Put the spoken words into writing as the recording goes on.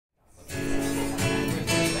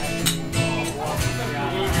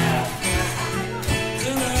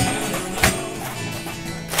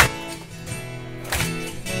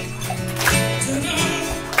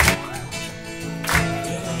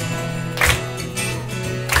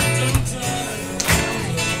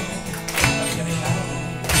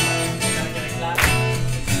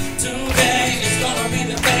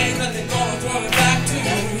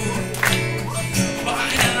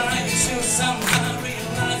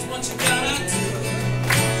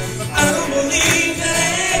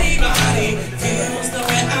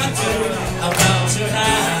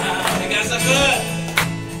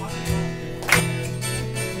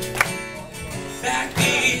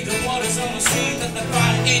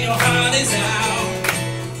and your heart is out.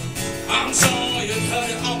 I'm sure you've heard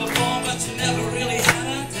it all before, but you never really had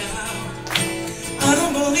a doubt. I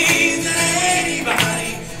don't believe that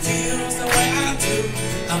anybody feels the way I do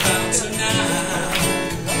about you now.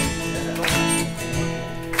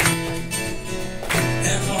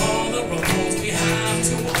 And all the roads we have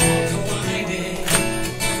to walk are winding,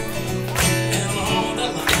 and all the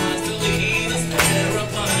lies that lead us there are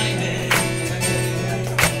blinding.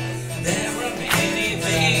 There are many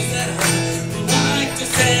things that I would like to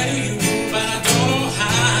say to you, but I don't know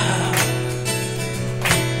how.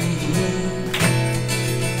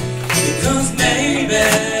 Because maybe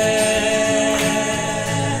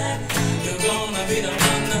you're gonna be the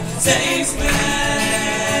one that saves me.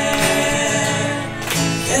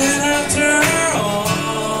 And after all,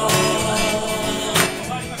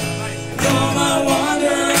 you're my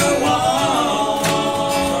Wonderwall.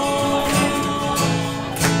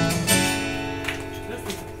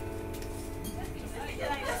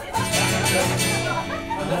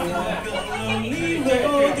 Lonely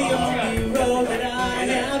road, the only road that I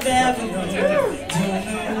have ever known. Don't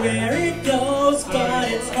know where it goes, but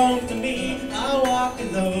it's home to me. I walk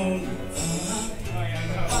alone.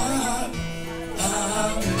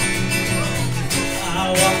 I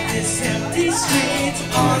walk this empty street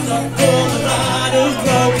on the boulevard of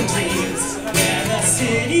broken dreams, where the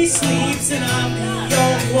city sleeps and I'm the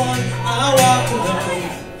only one. I walk alone.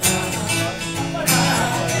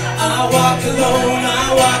 I walk alone, I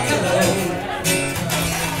walk alone.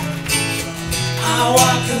 I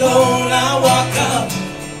walk alone, I walk up.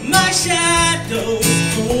 My shadow's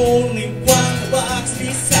the only one that walks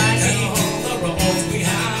beside me. And all the roads we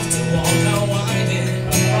have to walk are winding.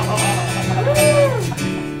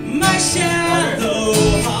 My shallow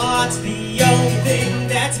heart's the only thing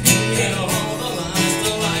that's And beating. all the lights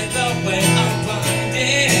that light the way I'm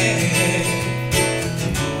blinded.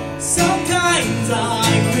 Sometimes I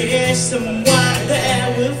wish someone there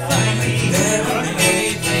will find me. There are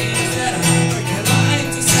many things that I would like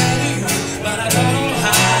to say to you, but I don't know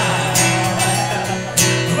how.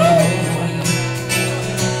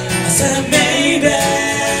 I said maybe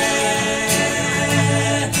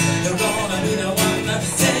you're gonna be the one that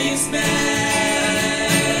saves me.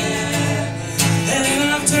 And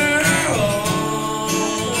after all,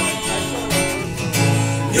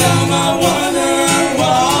 you're my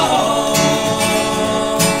Wonderwall.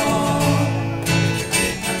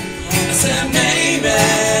 I said maybe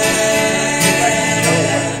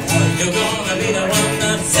you're gonna be the one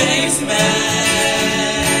that saves me.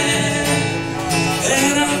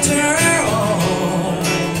 And after all,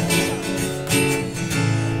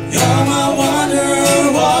 you're my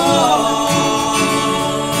Wonderwall.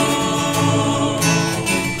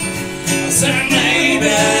 I said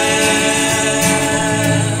maybe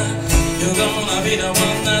you're gonna be the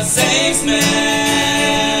one that saves me.